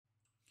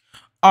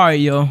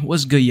Alright, yo,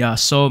 what's good, y'all?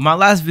 So my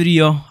last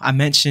video, I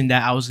mentioned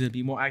that I was gonna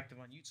be more active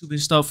on YouTube and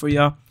stuff for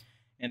y'all,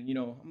 and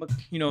I'm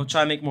gonna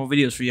try to make more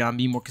videos for y'all and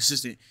be more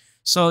consistent.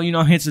 So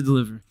I'm here to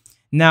deliver.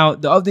 Now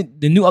the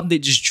new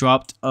update just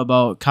dropped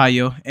about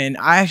Kaioh, and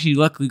I actually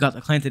luckily got the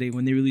clan today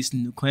when they released the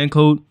new clan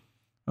code,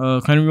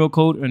 clan reroll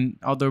code, and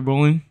outdoor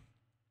brawling.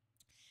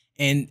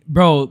 And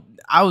bro,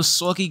 I was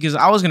so lucky because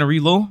I was gonna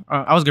reload.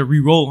 I was gonna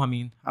reroll. I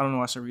mean, I don't know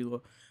why I said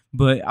reload,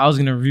 but I was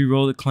gonna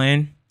reroll the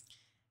clan.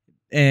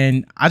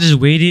 And I just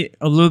waited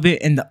a little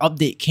bit, and the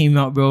update came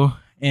out, bro.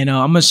 And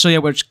I'm gonna show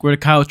you where the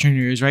Kaioh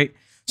trainer is, right?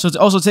 So it's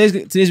also today's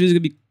video is gonna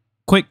be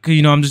quick,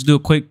 cause I'm just do a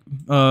quick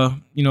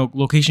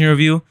location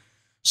review.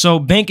 So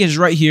bank is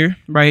right here,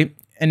 right?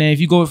 And then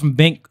if you go from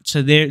bank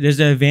to there's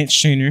the advanced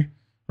trainer,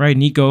 right?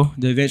 Nico,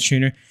 the advanced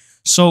trainer.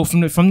 So from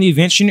the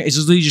advanced trainer, it's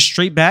literally just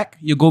straight back.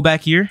 You go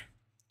back here,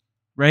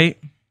 right?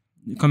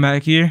 You come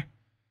back here,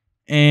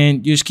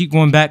 and you just keep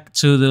going back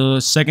to the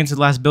second to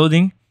the last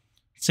building.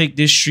 Take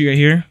this street right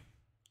here.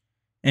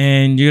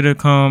 And you're gonna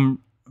come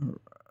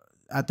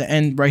at the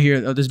end right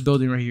here of this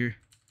building right here.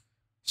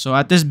 So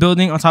at this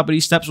building, on top of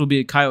these steps, will be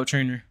a Kaioh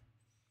trainer.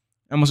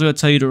 I'm also gonna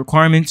tell you the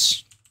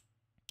requirements.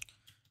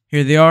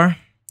 Here they are.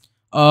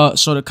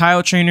 So the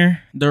Kaioh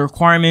trainer, the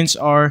requirements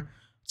are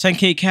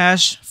 10k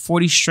cash,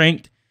 40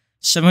 strength,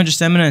 700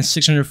 stamina, and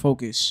 600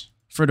 focus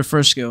for the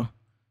first skill.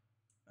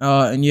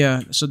 And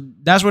yeah, so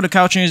that's where the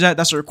Kaioh trainer is at.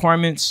 That's the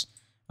requirements.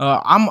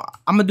 I'm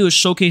gonna do a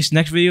showcase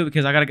next video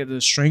because I gotta get the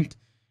strength.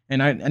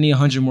 And I need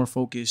 100 more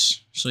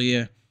focus. So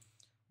yeah.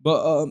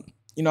 But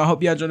I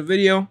hope you enjoyed the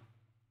video.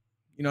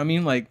 You know what I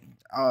mean? Like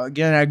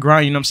get on that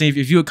grind, you know what I'm saying?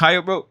 If you a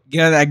Kaioh, bro,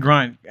 get on that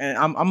grind. And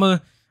I'm like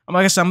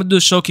I said, I'm gonna do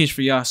a showcase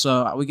for y'all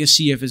so we can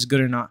see if it's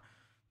good or not.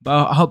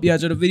 But I hope you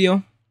enjoyed the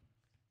video.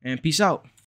 And peace out.